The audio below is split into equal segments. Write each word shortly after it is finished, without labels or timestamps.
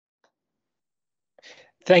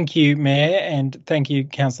Thank you, Mayor, and thank you,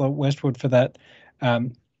 Councillor Westwood, for that,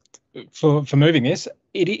 um, for moving this.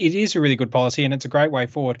 It is a really good policy, and it's a great way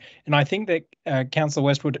forward. And I think that Councillor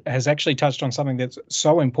Westwood has actually touched on something that's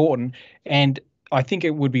so important. And I think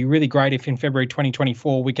it would be really great if in February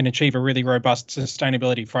 2024 we can achieve a really robust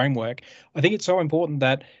sustainability framework. I think it's so important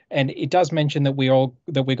that, and it does mention that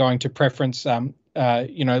we're going to preference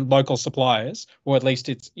local suppliers, or at least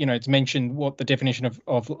it's mentioned what the definition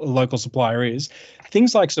of a local supplier is.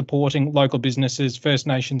 Things like supporting local businesses, First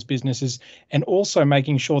Nations businesses, and also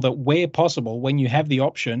making sure that where possible, when you have the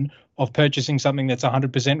option of purchasing something that's 100%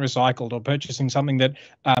 recycled, or purchasing something that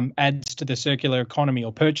adds to the circular economy,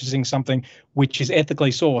 or purchasing something which is ethically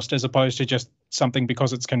sourced as opposed to just something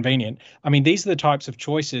because it's convenient. I mean, these are the types of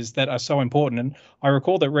choices that are so important. And I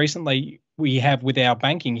recall that recently we have, with our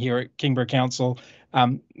banking here at Kingborough Council,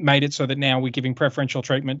 made it so that now we're giving preferential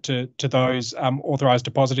treatment to those authorised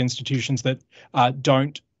deposit institutions that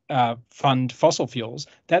don't fund fossil fuels.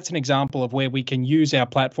 That's an example of where we can use our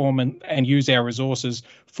platform and use our resources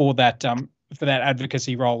for that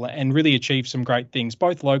advocacy role, and really achieve some great things,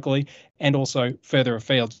 both locally and also further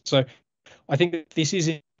afield. So I think that this is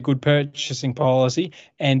a good purchasing policy,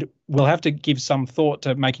 and we'll have to give some thought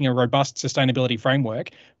to making a robust sustainability framework.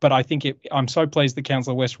 But I think I'm so pleased that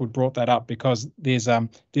Councillor Westwood brought that up, because there's a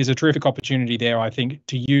terrific opportunity there, I think,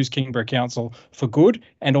 to use Kingborough Council for good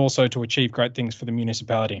and also to achieve great things for the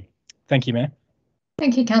municipality. Thank you, Mayor.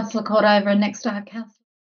 Thank you, Councillor Cordover. And next I have Councillor